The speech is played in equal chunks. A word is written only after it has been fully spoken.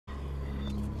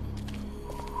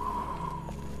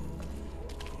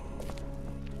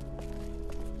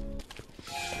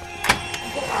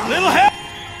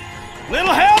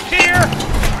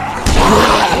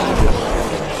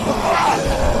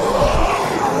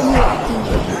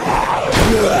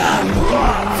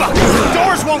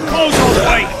won't close all the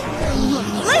way!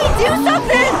 Lee, do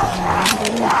something!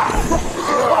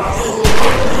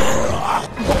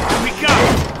 We got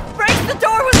it! Brace the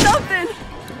door with something!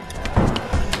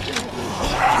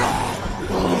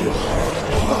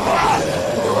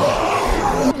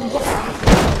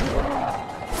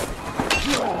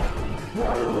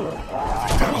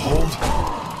 Got a hold?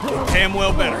 Damn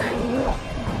well better.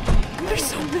 There's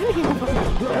so many of them.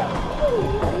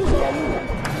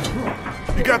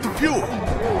 You got the fuel.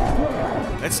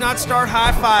 Let's not start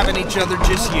high-fiving each other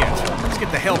just yet. Let's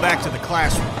get the hell back to the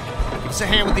classroom. Give us a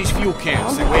hand with these fuel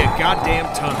cans. They weigh a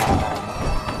goddamn ton.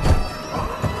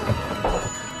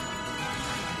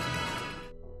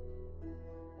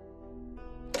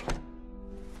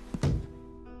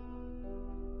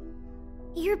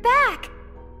 You're back!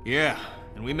 Yeah,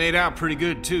 and we made out pretty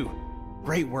good, too.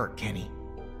 Great work, Kenny.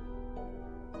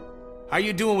 How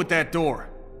you doing with that door?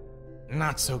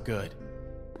 Not so good.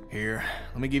 Here,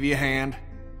 let me give you a hand.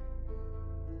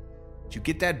 Did you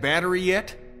get that battery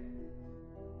yet?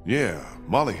 Yeah,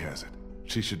 Molly has it.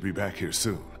 She should be back here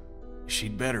soon.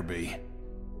 She'd better be.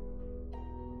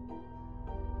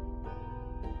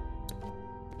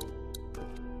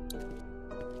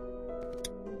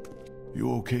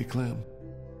 You okay, Clem?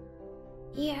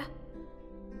 Yeah.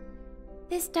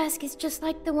 This desk is just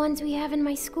like the ones we have in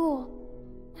my school.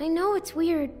 I know it's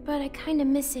weird, but I kinda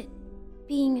miss it,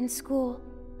 being in school.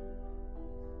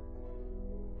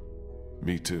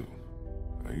 Me too.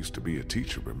 I used to be a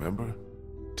teacher, remember?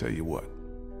 Tell you what,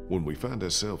 when we find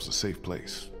ourselves a safe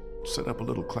place, set up a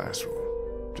little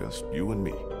classroom. Just you and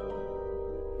me.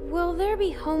 Will there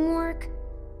be homework?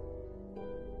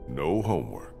 No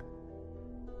homework.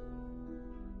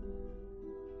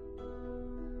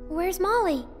 Where's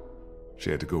Molly? She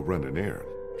had to go run an errand.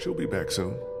 She'll be back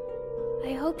soon.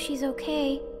 I hope she's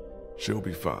okay. She'll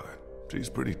be fine. She's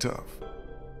pretty tough.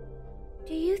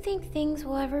 Do you think things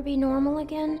will ever be normal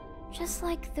again? Just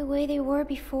like the way they were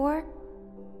before?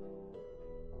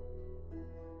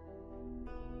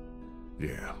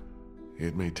 Yeah.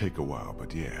 It may take a while,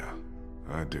 but yeah,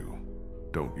 I do.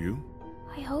 Don't you?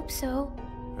 I hope so.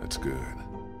 That's good.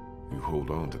 You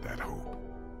hold on to that hope.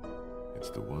 It's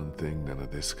the one thing none of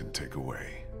this can take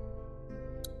away.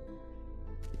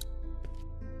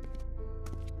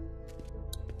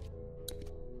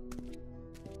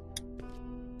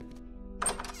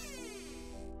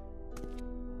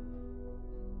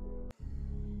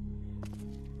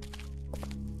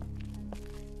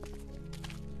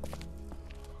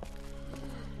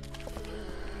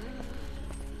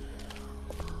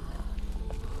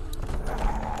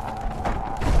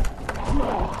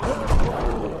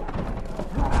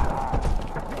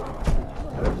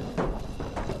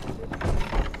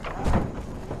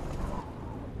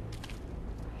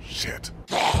 Shit.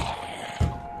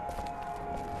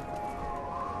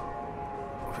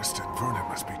 Krista and Vernon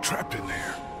must be trapped in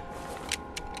there.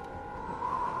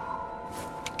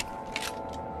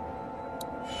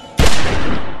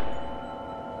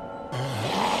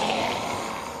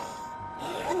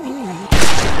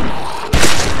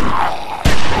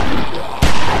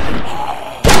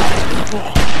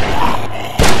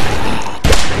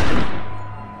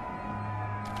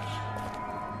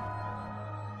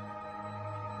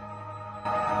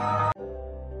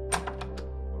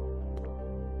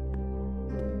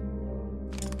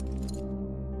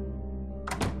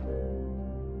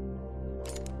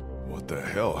 What the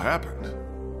hell happened?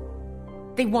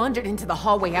 They wandered into the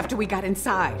hallway after we got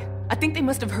inside. I think they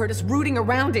must have heard us rooting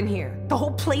around in here. The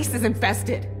whole place is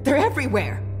infested. They're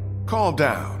everywhere. Calm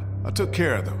down. I took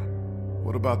care of them.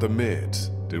 What about the meds?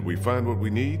 Did we find what we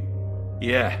need?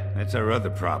 Yeah, that's our other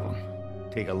problem.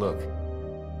 Take a look.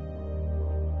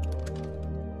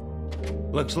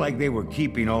 Looks like they were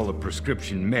keeping all the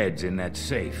prescription meds in that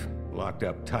safe, locked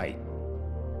up tight.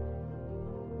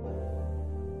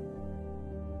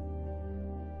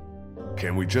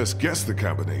 Can we just guess the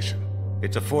combination?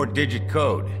 It's a 4-digit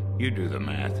code. You do the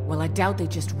math. Well, I doubt they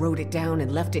just wrote it down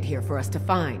and left it here for us to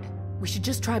find. We should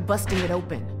just try busting it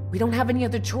open. We don't have any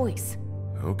other choice.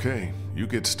 Okay, you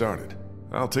get started.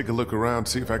 I'll take a look around,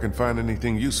 see if I can find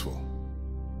anything useful.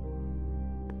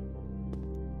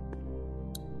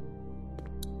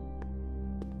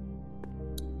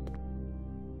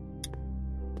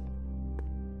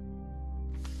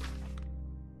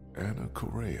 Anna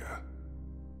Correa.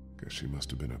 Guess she must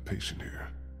have been a patient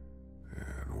here.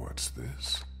 And what's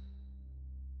this?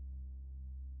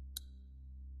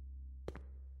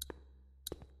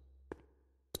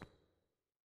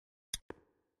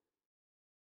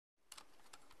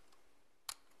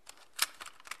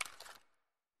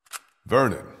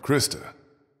 Vernon, Krista,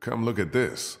 come look at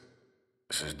this.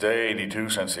 This is day 82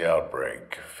 since the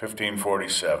outbreak.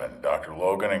 1547. Dr.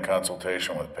 Logan in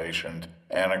consultation with patient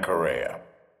Anna Correa.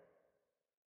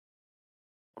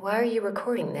 Why are you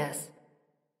recording this?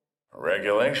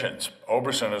 Regulations.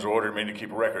 Oberson has ordered me to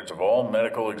keep records of all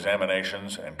medical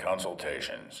examinations and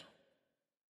consultations.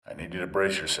 I need you to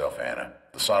brace yourself, Anna.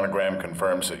 The sonogram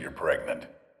confirms that you're pregnant.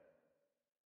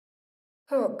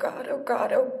 Oh God, oh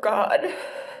God, oh God.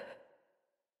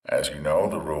 As you know,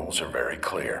 the rules are very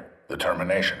clear. The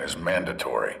termination is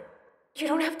mandatory. You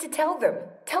don't have to tell them.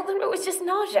 Tell them it was just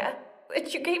nausea.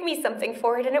 That you gave me something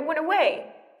for it and it went away.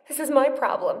 This is my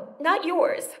problem, not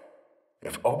yours.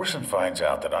 If Oberson finds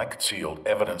out that I concealed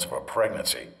evidence of a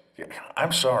pregnancy,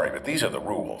 I'm sorry, but these are the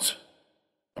rules.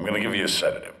 I'm going to give you a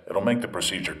sedative. It'll make the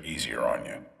procedure easier on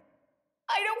you.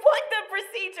 I don't want the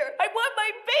procedure. I want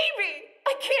my baby.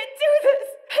 I can't do this.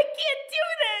 I can't do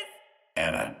this.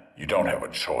 Anna, you don't have a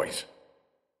choice.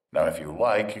 Now, if you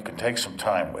like, you can take some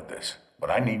time with this, but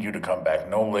I need you to come back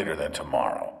no later than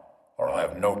tomorrow, or I'll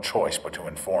have no choice but to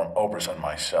inform Oberson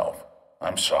myself.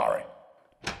 I'm sorry.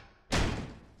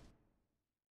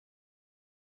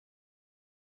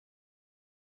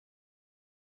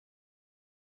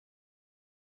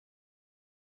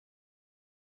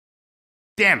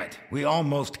 Damn it, we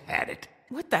almost had it.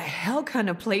 What the hell kind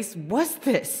of place was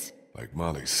this? Like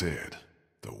Molly said,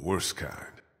 the worst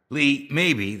kind. Lee,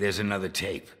 maybe there's another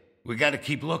tape. We gotta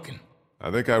keep looking.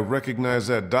 I think I recognize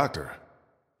that doctor.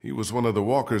 He was one of the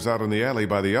walkers out in the alley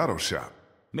by the auto shop.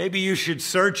 Maybe you should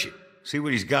search it, see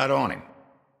what he's got on him.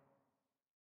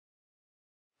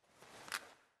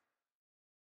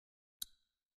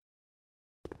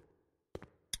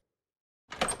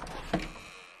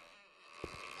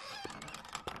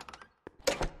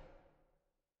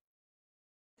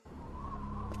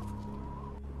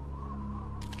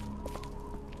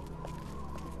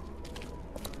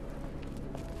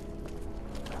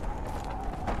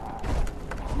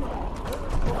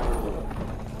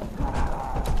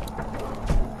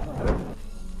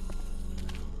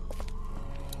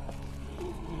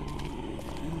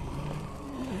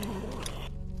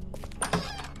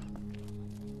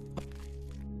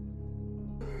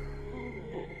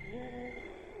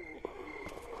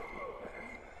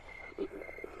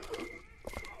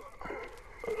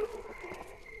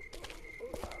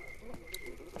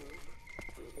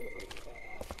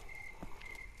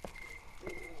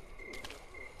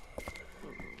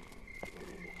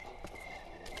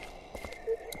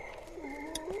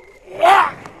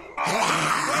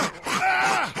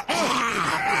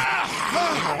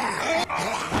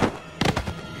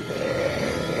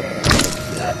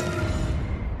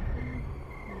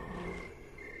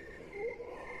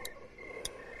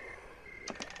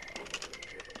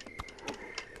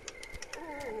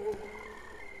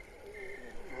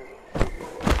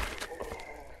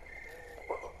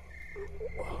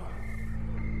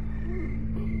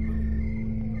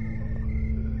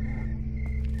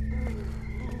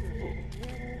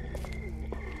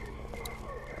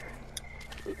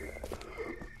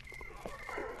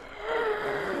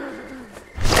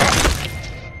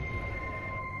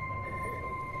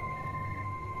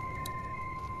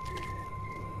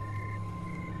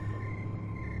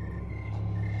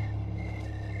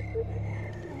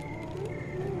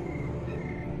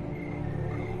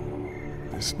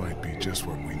 This might be just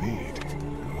what we need.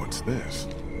 And what's this?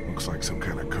 Looks like some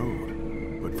kind of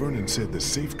code. But Vernon said the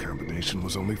safe combination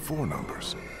was only 4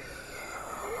 numbers.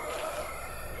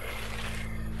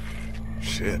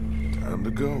 Shit, time to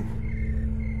go.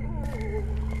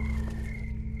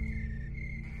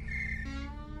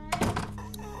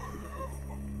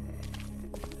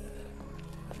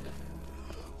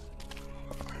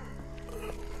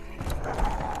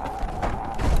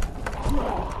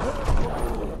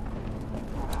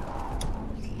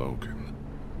 Logan.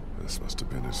 This must have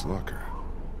been his locker.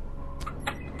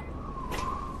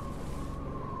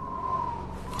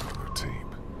 Another tape.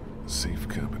 The safe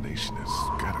combination has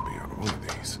gotta be on one of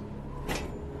these.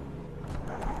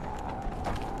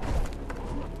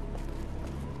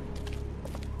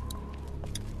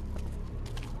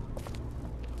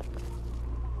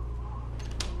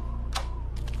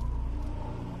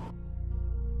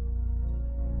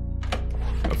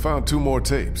 I found 2 more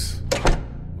tapes.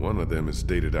 One of them is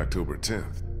dated October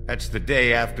 10th. That's the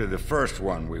day after the first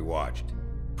one we watched.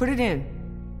 Put it in.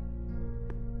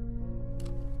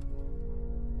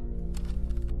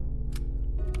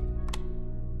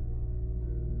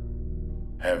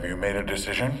 Have you made a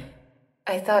decision?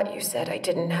 I thought you said I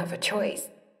didn't have a choice.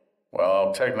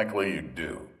 Well, technically you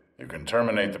do. You can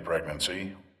terminate the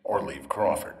pregnancy or leave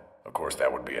Crawford. Of course,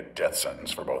 that would be a death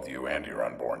sentence for both you and your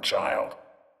unborn child.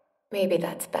 Maybe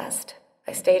that's best.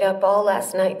 I stayed up all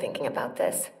last night thinking about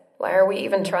this. Why are we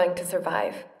even trying to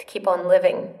survive? To keep on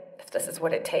living, if this is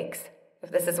what it takes.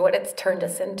 If this is what it's turned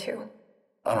us into.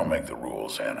 I don't make the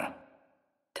rules, Anna.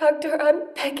 Doctor,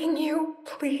 I'm begging you.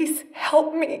 Please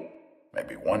help me.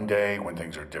 Maybe one day, when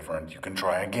things are different, you can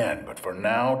try again. But for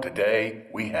now, today,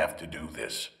 we have to do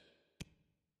this.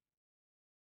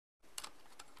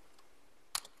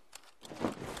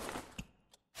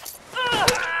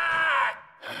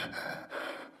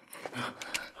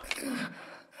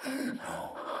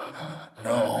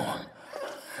 No.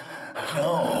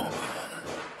 No.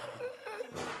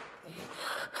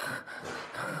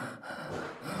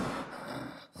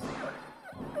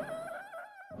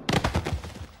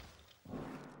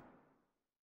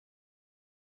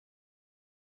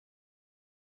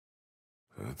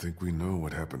 I think we know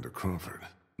what happened to Crawford.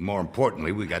 More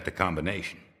importantly, we got the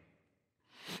combination.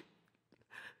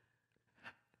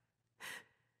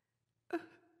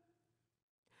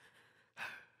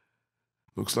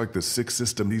 Looks like the sick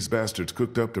system these bastards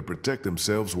cooked up to protect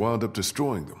themselves wound up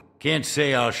destroying them. Can't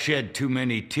say I'll shed too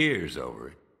many tears over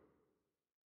it.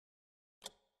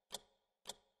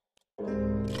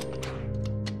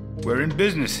 We're in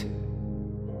business.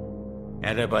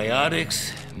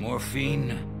 Antibiotics,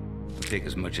 morphine. We'll take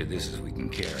as much of this as we can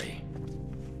carry.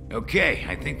 Okay,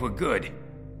 I think we're good.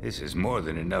 This is more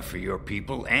than enough for your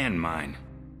people and mine.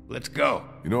 Let's go.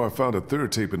 You know, I found a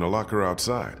third tape in the locker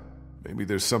outside. Maybe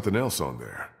there's something else on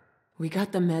there. We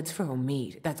got the meds for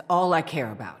Omid. That's all I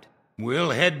care about. We'll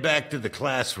head back to the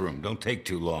classroom. Don't take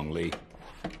too long, Lee.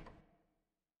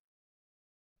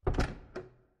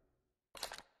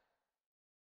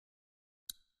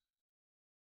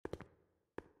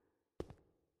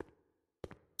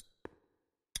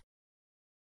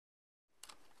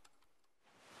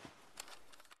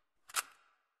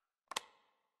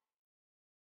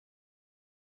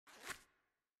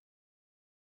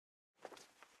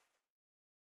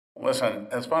 Listen,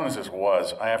 as fun as this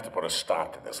was, I have to put a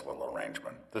stop to this little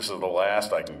arrangement. This is the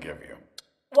last I can give you.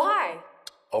 Why?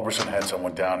 Oberson had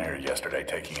someone down here yesterday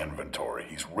taking inventory.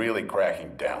 He's really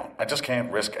cracking down. I just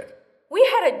can't risk it. We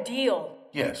had a deal.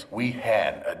 Yes, we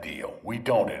had a deal. We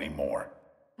don't anymore.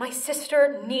 My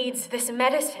sister needs this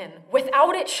medicine.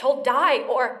 Without it, she'll die,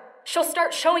 or she'll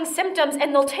start showing symptoms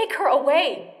and they'll take her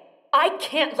away. I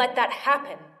can't let that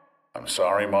happen. I'm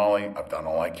sorry, Molly. I've done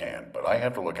all I can, but I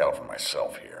have to look out for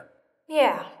myself here.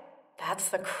 Yeah, that's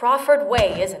the Crawford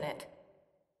way, isn't it?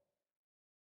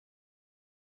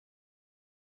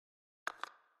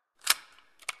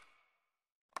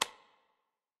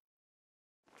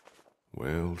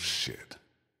 Well, shit.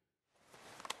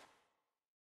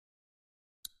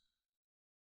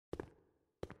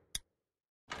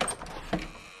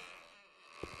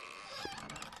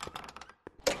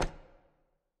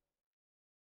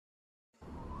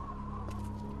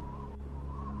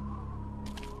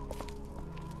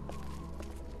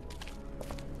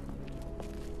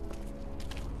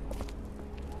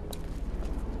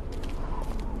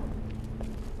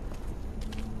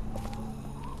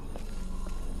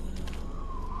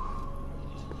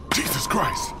 Jesus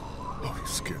Christ! Oh, you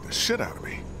scared the shit out of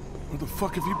me. Where the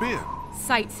fuck have you been?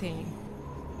 Sightseeing.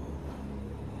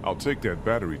 I'll take that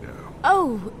battery now.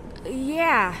 Oh,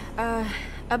 yeah,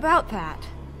 about that.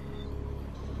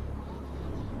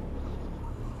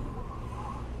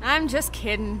 I'm just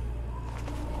kidding.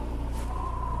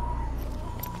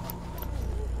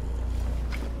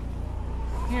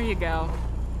 Here you go.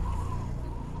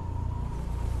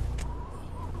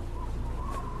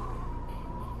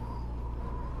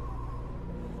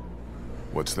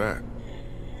 What's that?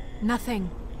 Nothing.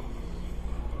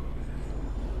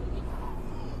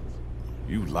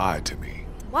 You lied to me.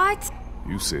 What?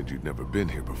 You said you'd never been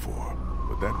here before,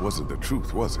 but that wasn't the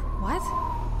truth, was it? What?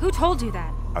 Who told you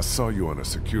that? I saw you on a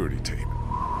security tape.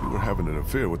 You were having an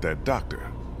affair with that doctor.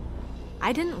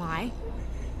 I didn't lie.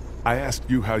 I asked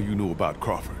you how you knew about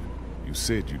Crawford. You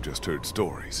said you just heard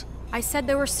stories. I said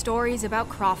there were stories about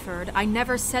Crawford. I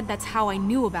never said that's how I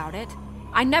knew about it.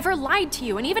 I never lied to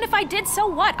you, and even if I did, so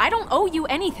what? I don't owe you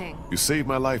anything. You saved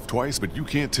my life twice, but you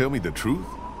can't tell me the truth?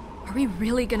 Are we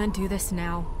really gonna do this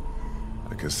now?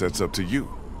 I guess that's up to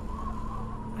you.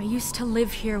 I used to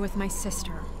live here with my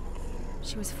sister.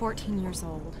 She was 14 years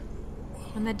old.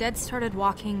 When the dead started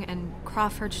walking and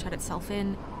Crawford shut itself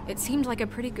in, it seemed like a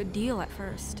pretty good deal at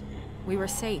first. We were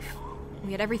safe.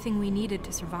 We had everything we needed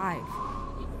to survive.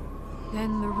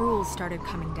 Then the rules started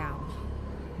coming down.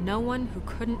 No one who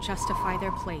couldn't justify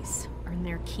their place earned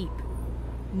their keep.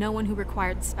 No one who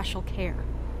required special care.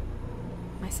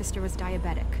 My sister was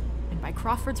diabetic, and by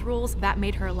Crawford's rules, that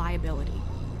made her a liability.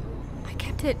 I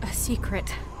kept it a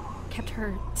secret, kept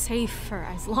her safe for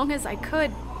as long as I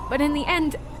could, but in the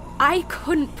end, I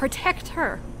couldn't protect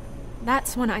her.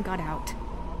 That's when I got out.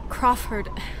 Crawford,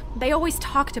 they always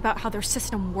talked about how their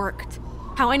system worked,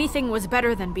 how anything was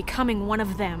better than becoming one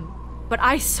of them, but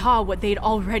I saw what they'd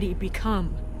already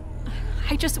become.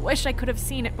 I just wish I could have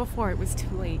seen it before it was too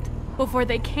late, before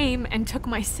they came and took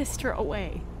my sister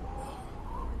away.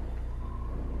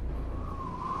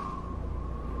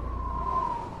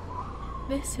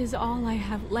 This is all I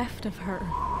have left of her.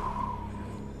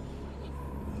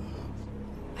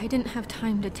 I didn't have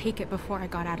time to take it before I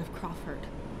got out of Crawford.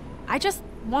 I just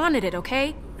wanted it,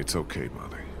 okay? It's okay,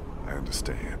 Molly. I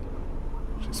understand.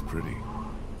 She's pretty.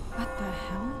 What the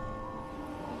hell?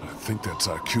 I think that's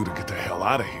our cue to get the hell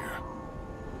out of here.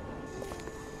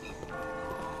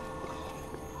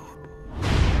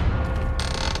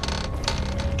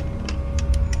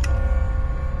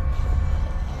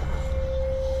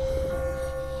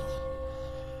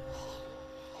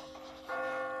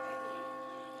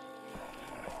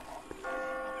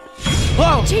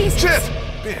 Whoa! Jesus! Shit!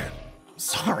 Ben,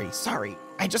 Sorry.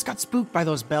 I just got spooked by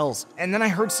those bells, and then I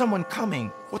heard someone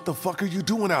coming. what the fuck are you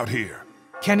doing out here?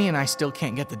 Kenny and I still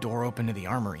can't get the door open to the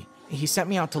armory. He sent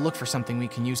me out to look for something we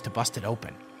can use to bust it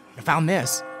open. I found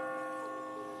this.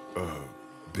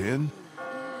 Ben?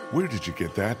 Where did you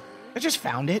get that? I just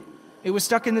found it. It was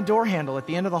stuck in the door handle at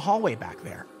the end of the hallway back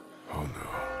there. Oh no.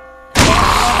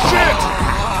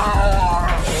 Shit!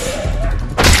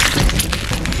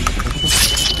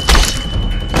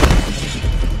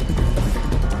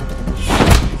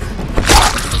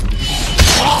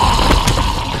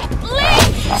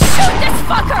 Shoot this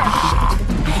fucker!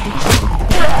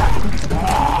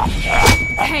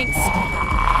 Thanks.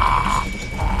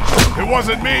 It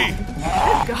wasn't me!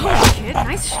 Good going, kid.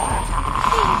 Nice shot.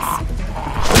 Thanks.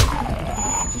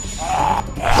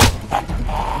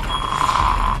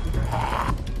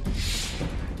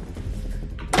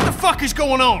 What the fuck is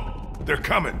going on? They're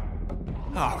coming.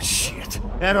 Oh, shit.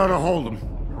 That ought to hold them.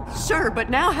 Sure, but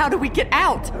now how do we get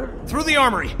out? Through the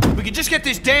armory. We could just get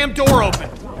this damn door open.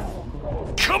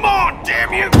 Come on,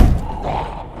 damn you!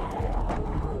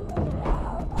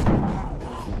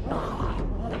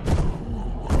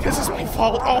 This is my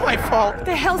fault, all my fault. What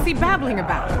the hell's he babbling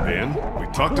about? Ben, we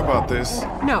talked about this.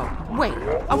 No, wait.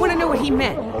 I want to know what he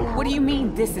meant. What do you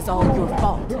mean this is all your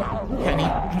fault? Kenny,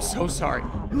 I'm so sorry.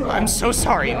 I'm so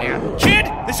sorry, man. Kid,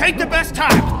 this ain't the best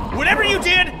time. Whatever you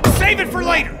did, save it for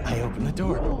later. I opened the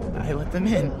door. I let them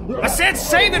in. I said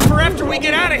save it for after we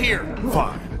get out of here.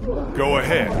 Fine. Go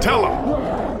ahead. Tell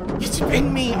them. It's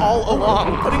been me all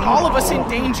along, putting all of us in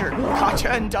danger.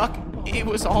 Katja and Duck, it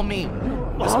was all me.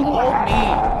 It was all me.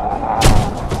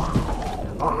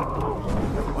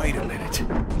 Wait a minute.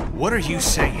 What are you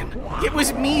saying? It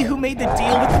was me who made the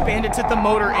deal with the bandits at the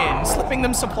motor inn, slipping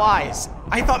them supplies.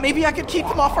 I thought maybe I could keep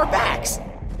them off our backs.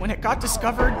 When it got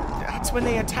discovered, that's when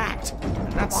they attacked.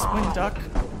 And that's when Duck...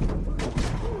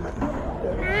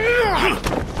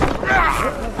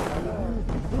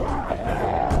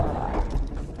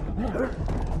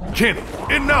 Kenny,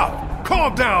 enough!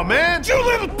 Calm down, man! You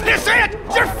little pissant!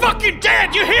 You're fucking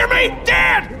dead! You hear me?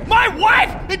 Dead! My wife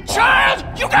and child!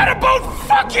 You gotta both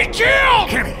fucking kill!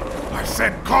 Kenny, I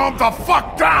said calm the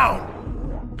fuck down!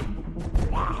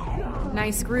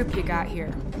 Nice group you got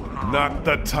here. Not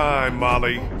the time,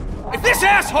 Molly. If this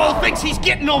asshole thinks he's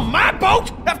getting on my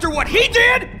boat after what he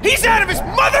did, he's out of his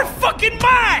motherfucking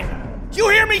mind! You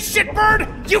hear me,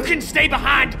 shitbird? You can stay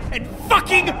behind and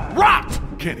fucking rot!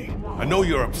 Kenny, I know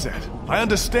you're upset. I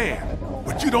understand.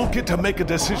 But you don't get to make a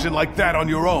decision like that on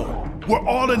your own. We're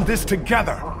all in this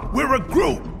together. We're a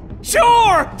group.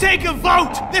 Sure! Take a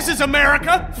vote! This is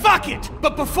America! Fuck it!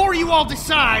 But before you all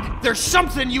decide, there's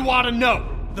something you ought to know.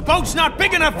 The boat's not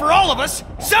big enough for all of us.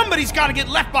 Somebody's gotta get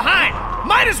left behind.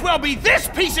 Might as well be this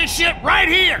piece of shit right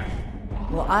here!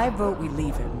 Well, I vote we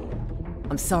leave him.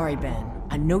 I'm sorry, Ben.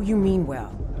 I know you mean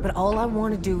well, but all I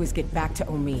want to do is get back to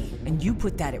Omid, and you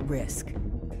put that at risk.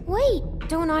 Wait,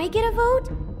 don't I get a vote?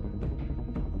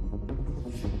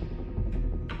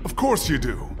 Of course you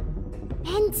do.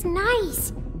 Ben's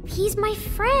nice. He's my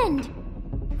friend.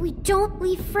 We don't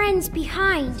leave friends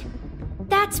behind.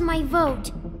 That's my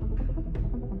vote.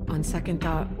 On second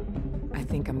thought, I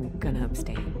think I'm gonna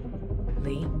abstain.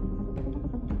 Lee?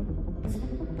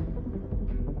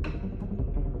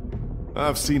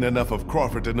 I've seen enough of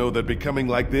Crawford to know that becoming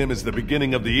like them is the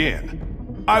beginning of the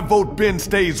end. I vote Ben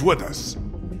stays with us.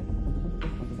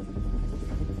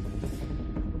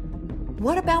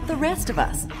 What about the rest of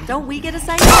us? Don't we get a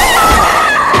say?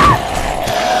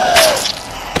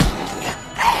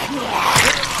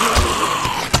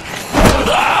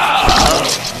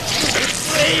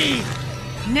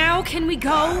 Now can we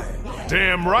go?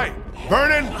 Damn right.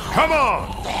 Vernon, come on!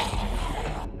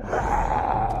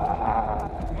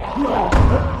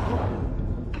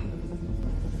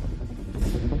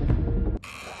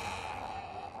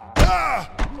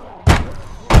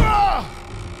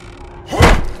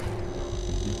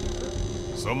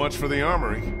 So much for the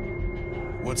armory.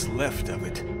 What's left of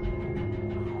it?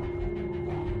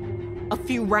 A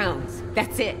few rounds.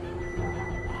 That's it.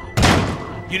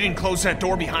 You didn't close that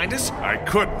door behind us? I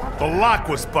couldn't. The lock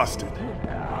was busted.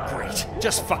 Great.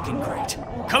 Just fucking great.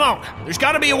 Come on. There's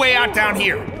gotta be a way out down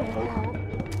here.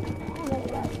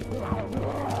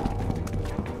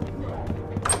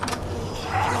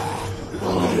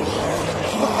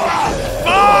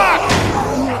 Fuck!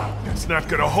 It's not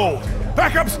gonna hold.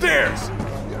 Back upstairs!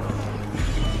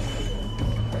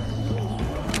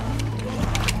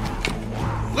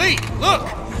 Lee,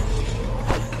 look!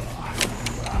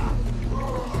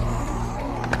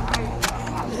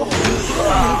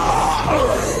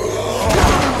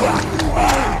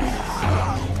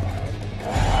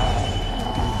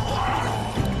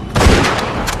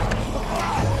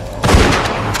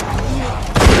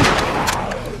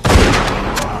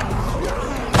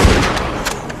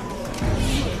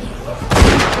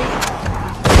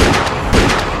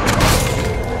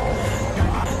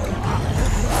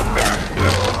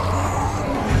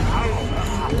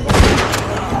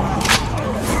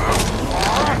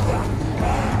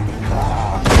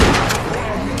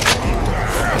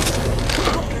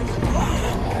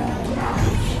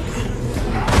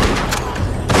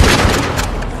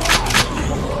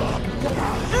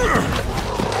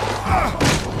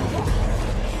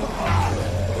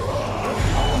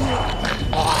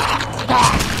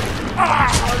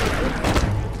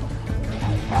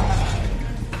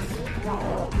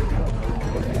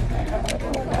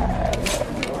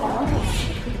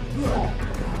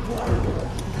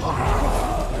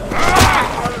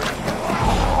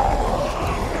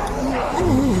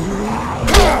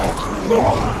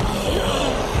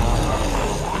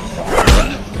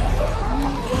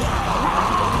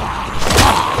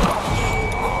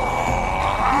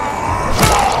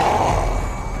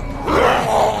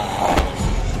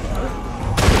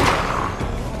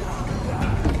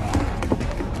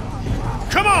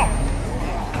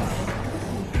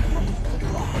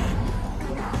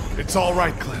 It's all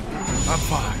right, Clem. I'm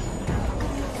fine.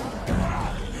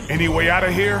 Any way out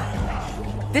of here?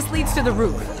 This leads to the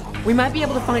roof. We might be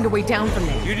able to find a way down from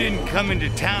there. You didn't come into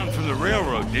town from the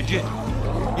railroad, did you?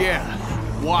 Yeah.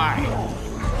 Why?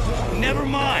 Never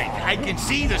mind. I can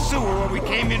see the sewer where we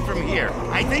came in from here.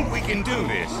 I think we can do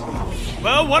this.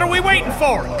 Well, what are we waiting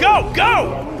for? Go,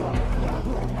 go!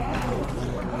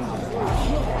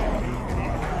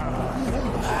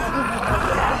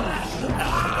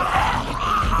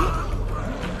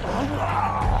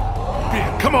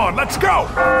 Come on, let's go!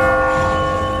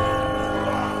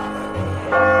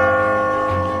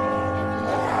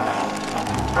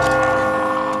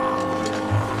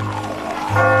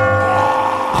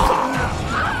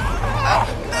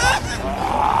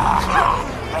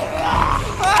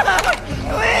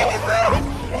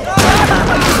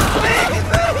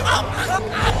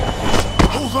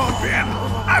 Hold on, Ben!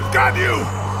 I've got you!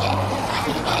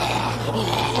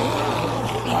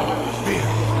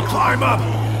 Ben, climb up!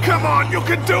 Come on, you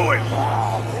can do it!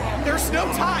 There's no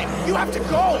time! You have to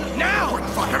go! Now! Quit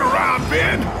fucking around,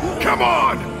 Ben! Come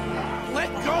on! Let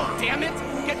go, damn it!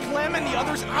 Get Clem and the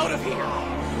others out of here!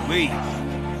 Lee.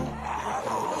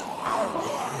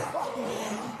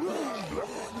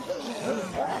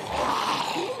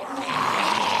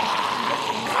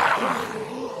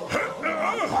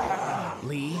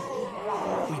 Lee,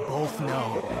 we both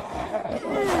know.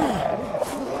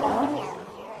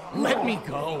 Let me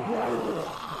go.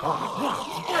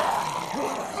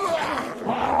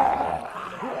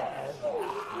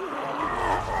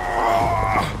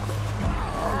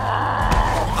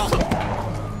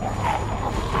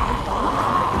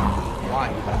 Why?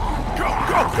 Go,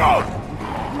 go, go!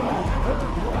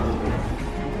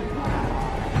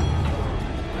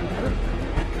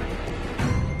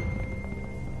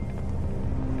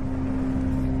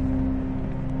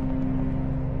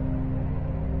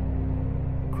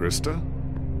 Krista?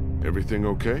 Everything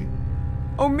okay?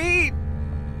 Omid!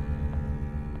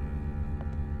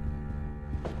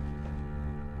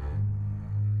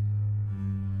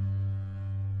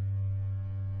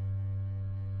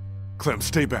 Clem,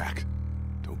 stay back.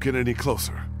 Don't get any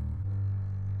closer.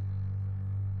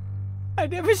 I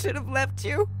never should have left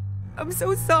you. I'm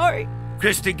so sorry.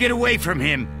 Krista, get away from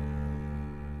him!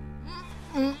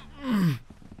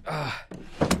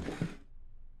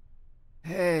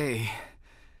 Hey.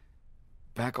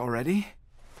 Back already?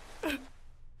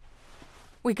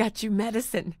 We got you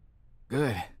medicine.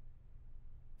 Good.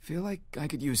 Feel like I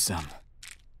could use some.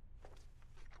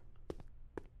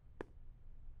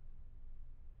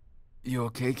 You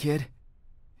okay, kid?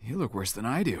 You look worse than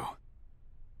I do.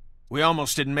 We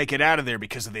almost didn't make it out of there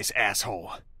because of this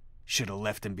asshole. Should have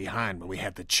left him behind when we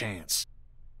had the chance.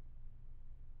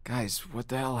 Guys, what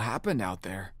the hell happened out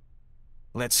there?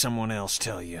 Let someone else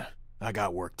tell you. I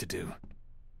got work to do.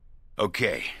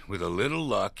 Okay, with a little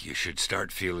luck, you should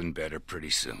start feeling better pretty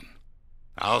soon.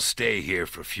 I'll stay here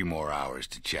for a few more hours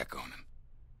to check on him.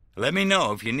 Let me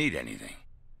know if you need anything.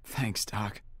 Thanks,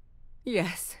 Doc.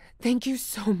 Yes, thank you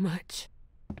so much.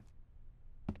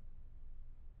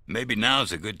 Maybe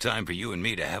now's a good time for you and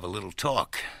me to have a little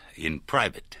talk, in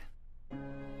private.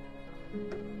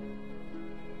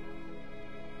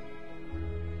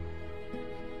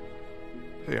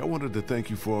 Hey, I wanted to thank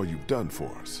you for all you've done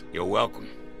for us. You're welcome.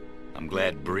 I'm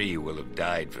glad Bree will have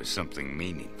died for something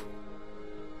meaningful.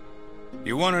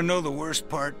 You want to know the worst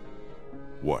part?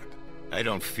 What? I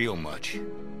don't feel much.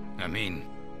 I mean,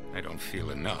 I don't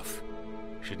feel enough.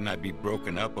 Shouldn't I be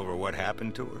broken up over what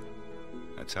happened to her?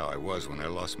 That's how I was when I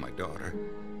lost my daughter.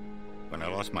 When I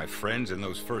lost my friends in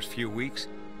those first few weeks.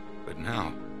 But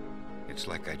now, it's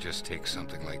like I just take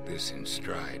something like this in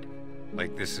stride.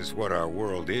 Like this is what our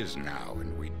world is now,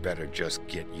 and we'd better just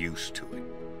get used to it.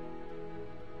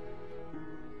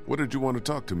 What did you want to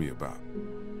talk to me about?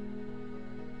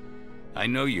 I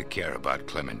know you care about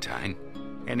Clementine.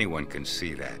 Anyone can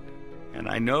see that. And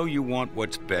I know you want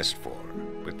what's best for her.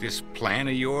 But this plan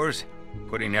of yours,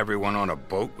 putting everyone on a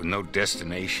boat with no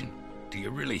destination, do you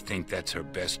really think that's her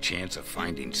best chance of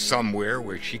finding somewhere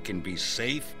where she can be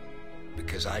safe?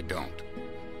 Because I don't.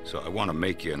 So I want to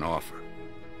make you an offer.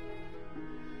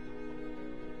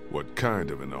 What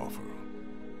kind of an offer?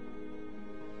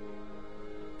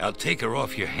 I'll take her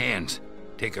off your hands,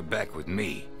 take her back with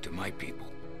me to my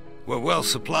people. We're well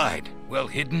supplied, well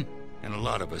hidden, and a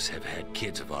lot of us have had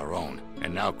kids of our own.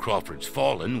 And now Crawford's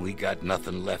fallen, we got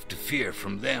nothing left to fear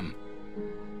from them.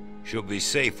 She'll be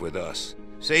safe with us.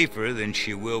 Safer than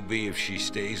she will be if she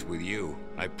stays with you,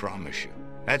 I promise you.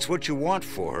 That's what you want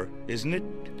for her, isn't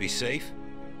it? To be safe?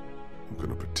 I'm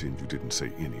gonna pretend you didn't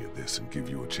say any of this and give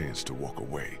you a chance to walk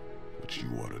away, which you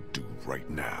ought to do right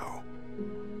now.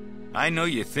 I know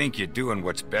you think you're doing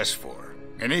what's best for her.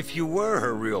 And if you were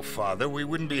her real father, we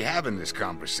wouldn't be having this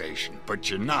conversation. But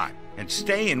you're not. And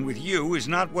staying with you is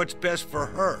not what's best for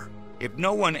her. If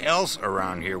no one else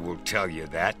around here will tell you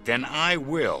that, then I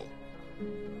will.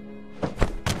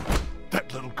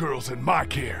 That little girl's in my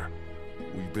care.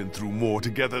 We've been through more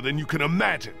together than you can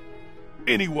imagine.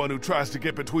 Anyone who tries to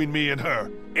get between me and her,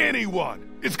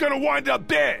 anyone, is gonna wind up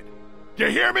dead. You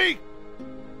hear me?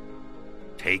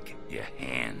 Take your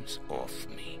hands off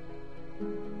me.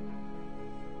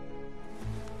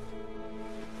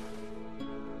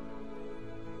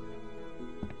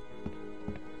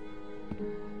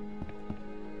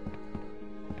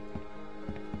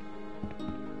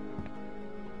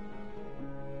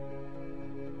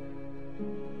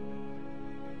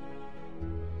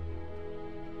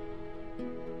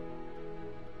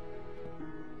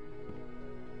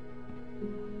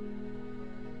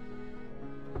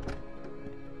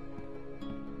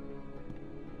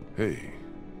 Hey,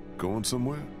 going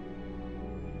somewhere?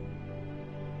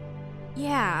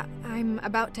 Yeah, I'm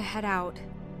about to head out.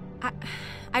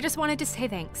 I just wanted to say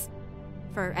thanks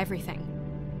for everything.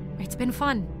 It's been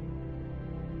fun.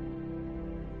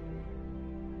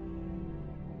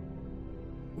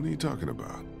 What are you talking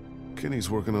about? Kenny's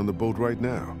working on the boat right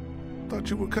now. Thought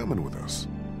you were coming with us.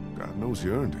 God knows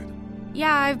you earned it.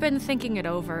 Yeah, I've been thinking it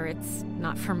over. It's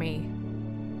not for me.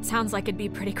 Sounds like it'd be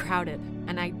pretty crowded,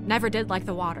 and I never did like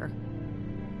the water.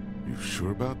 You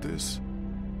sure about this?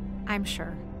 I'm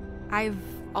sure. I've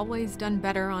always done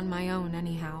better on my own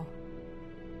anyhow.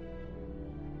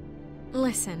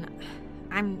 Listen,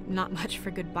 I'm not much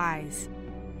for goodbyes.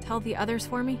 Tell the others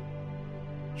for me?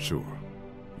 Sure.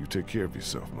 You take care of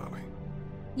yourself, Molly.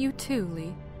 You too,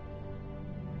 Lee.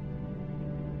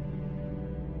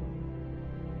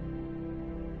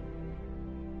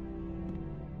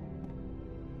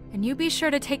 And you be sure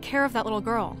to take care of that little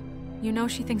girl. You know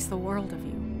she thinks the world of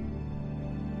you.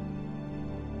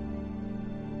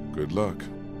 Good luck.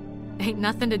 Ain't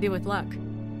nothing to do with luck.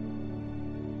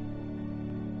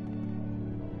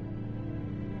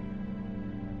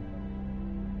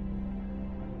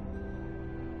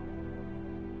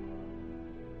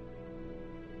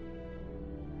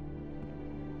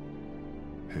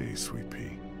 Hey, Sweet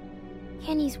Pea.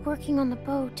 Kenny's working on the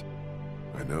boat.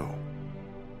 I know.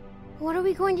 What are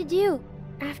we going to do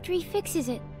after he fixes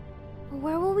it?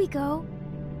 Where will we go?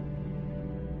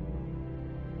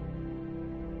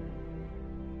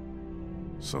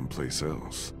 Someplace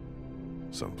else.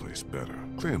 Someplace better.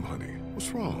 Clem, honey,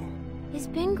 what's wrong? Is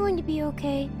Ben going to be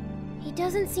okay? He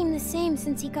doesn't seem the same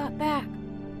since he got back.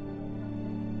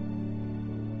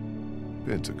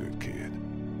 Ben's a good kid.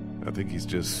 I think he's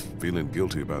just feeling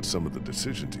guilty about some of the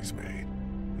decisions he's made.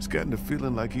 He's gotten to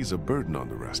feeling like he's a burden on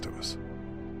the rest of us.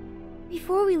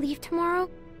 Before we leave tomorrow,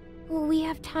 will we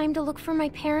have time to look for my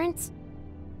parents?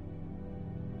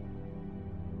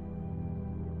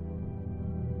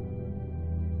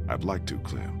 I'd like to,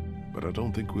 Clem, but I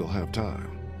don't think we'll have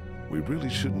time. We really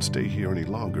shouldn't stay here any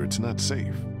longer. It's not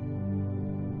safe.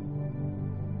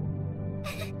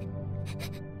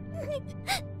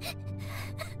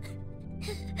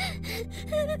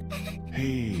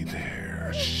 Hey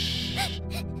there. Shh.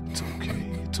 It's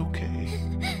okay. It's okay.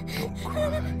 Don't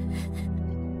cry.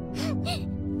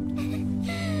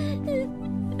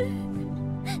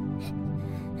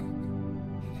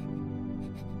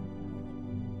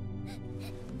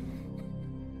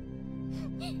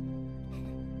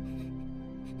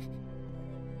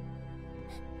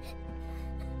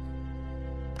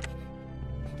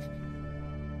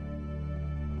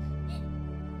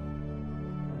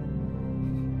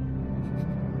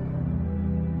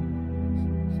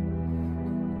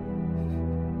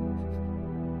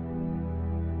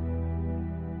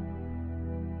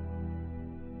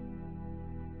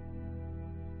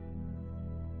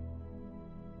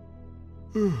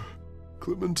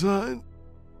 Clementine?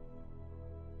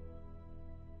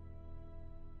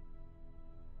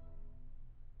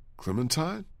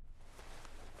 Clementine?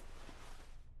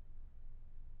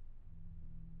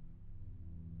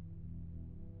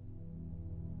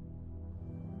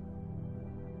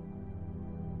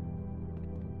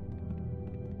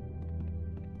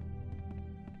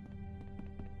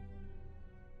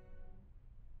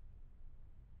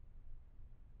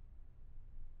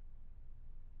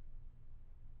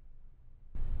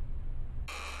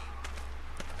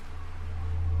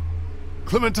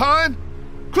 Clementine?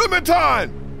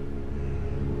 Clementine!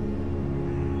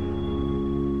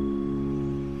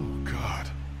 Oh, God.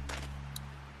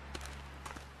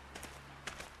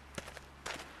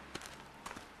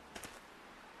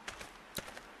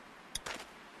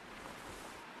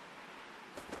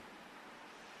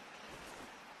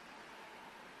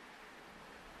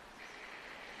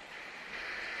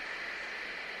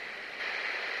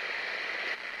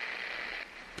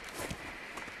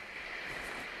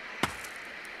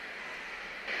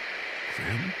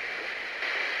 Clem?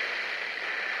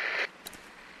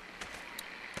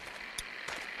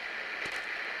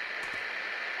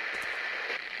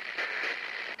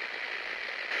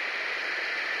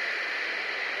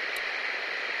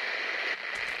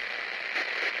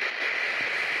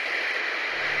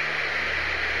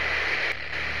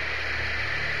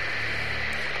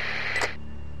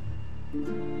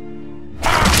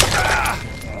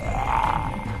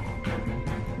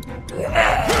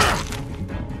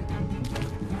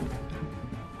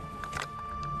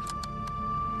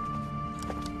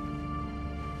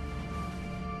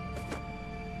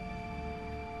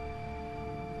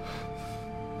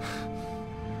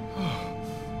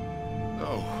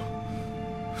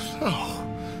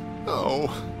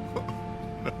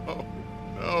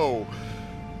 No,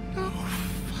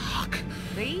 fuck.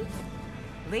 Lee?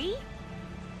 Lee?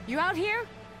 You out here?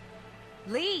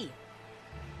 Lee!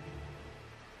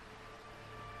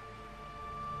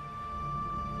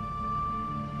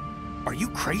 Are you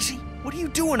crazy? What are you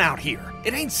doing out here?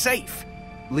 It ain't safe.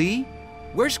 Lee?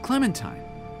 Where's Clementine?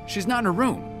 She's not in her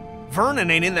room.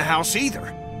 Vernon ain't in the house either.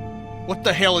 What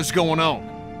the hell is going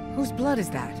on? Whose blood is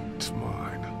that? It's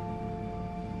mine.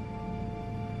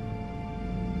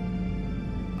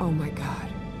 Oh my God.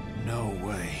 No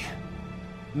way.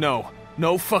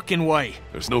 No fucking way.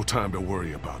 There's no time to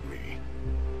worry about me.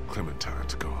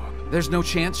 Clementine's gone. There's no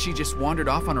chance she just wandered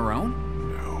off on her own?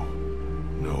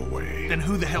 No way. Then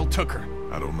who the hell took her?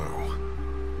 I don't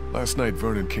know. Last night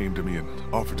Vernon came to me and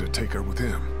offered to take her with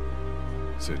him.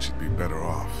 Said she'd be better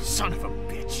off. Son of a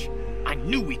bitch. I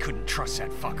knew we couldn't trust that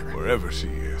fucker. Wherever she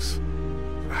is,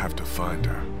 I have to find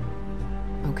her.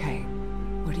 Okay.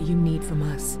 What do you need from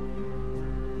us?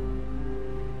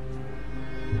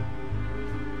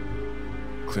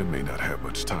 Clem may not have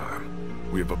much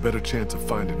time. We have a better chance of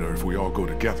finding her if we all go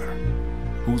together.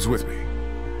 Who's with me?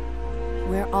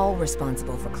 We're all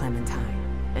responsible for Clementine.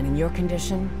 And in your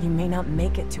condition, you may not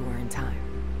make it to her in time.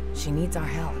 She needs our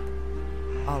help.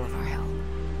 All of our help.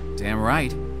 Damn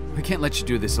right. We can't let you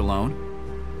do this alone.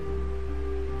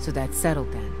 So that's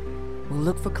settled then. We'll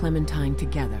look for Clementine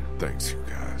together. Thanks, you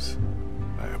guys.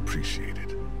 I appreciate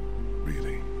it.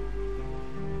 Really.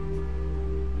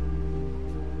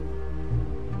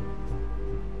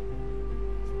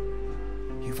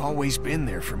 You've always been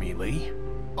there for me, Lee.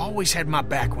 Always had my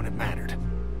back when it mattered.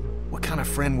 What kind of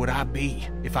friend would I be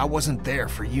if I wasn't there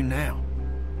for you now?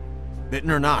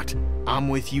 Bitten or not, I'm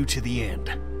with you to the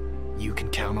end. You can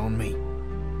count on me.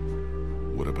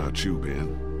 What about you,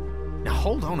 Ben? Now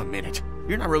hold on a minute.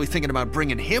 You're not really thinking about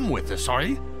bringing him with us, are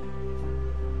you?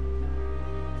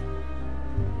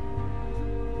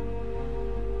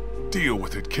 Deal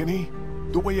with it, Kenny.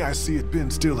 The way I see it,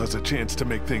 Ben still has a chance to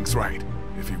make things right.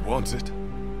 If he wants it.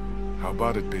 How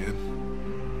about it, Ben?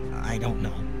 I don't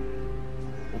know.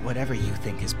 Whatever you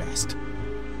think is best.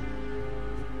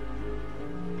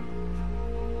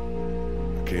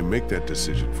 I can't make that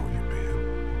decision for you,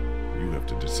 Ben. You have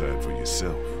to decide for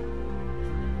yourself.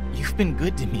 You've been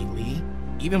good to me, Lee.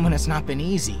 Even when it's not been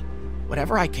easy.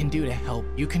 Whatever I can do to help,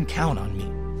 you can count on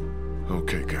me.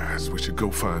 Okay, guys, we should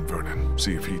go find Vernon,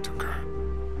 see if he took her.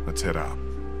 Let's head out.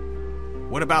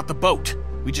 What about the boat?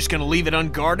 We just gonna leave it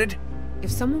unguarded? If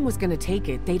someone was gonna take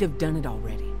it, they'd have done it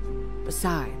already.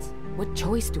 Besides, what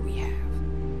choice do we have?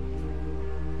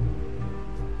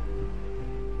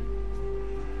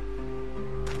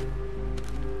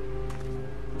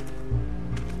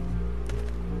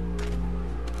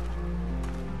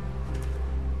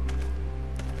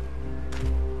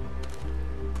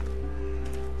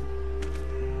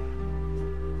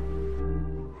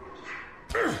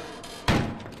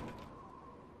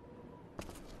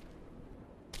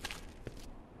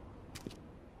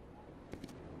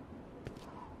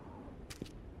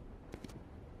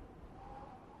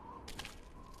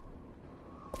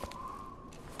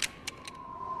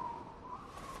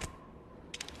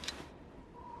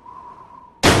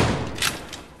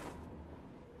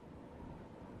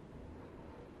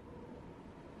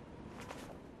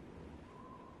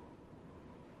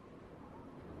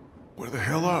 Where the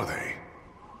hell are they?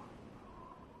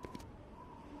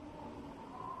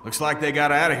 Looks like they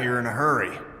got out of here in a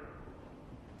hurry.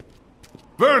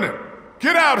 Vernon,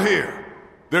 get out here!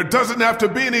 There doesn't have to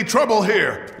be any trouble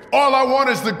here. All I want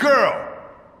is the girl.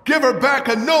 Give her back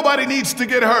and nobody needs to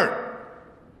get hurt.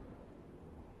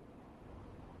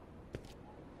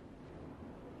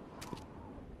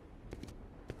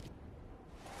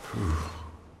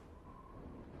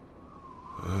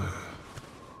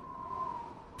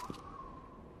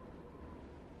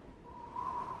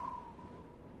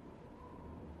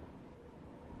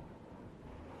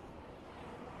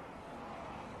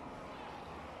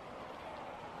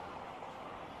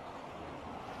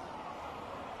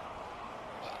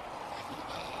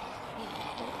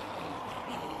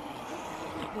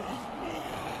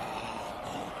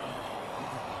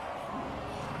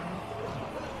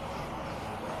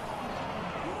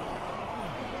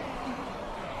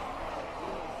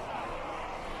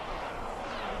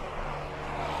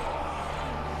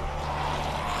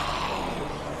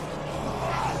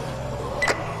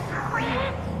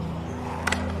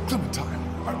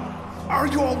 Are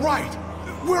you all right?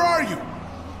 Where are you?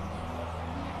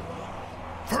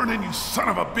 Vernon, you son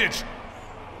of a bitch!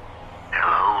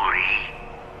 Hello, Lee.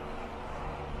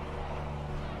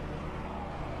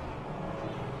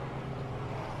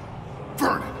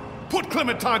 Vernon, put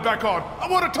Clementine back on. I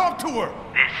want to talk to her.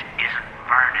 This isn't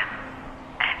Vernon,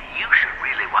 and you should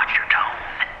really watch your tone.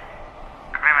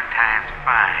 Clementine's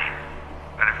fine,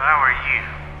 but if I were you,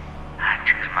 I'd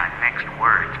choose my next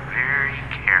words very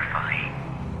carefully.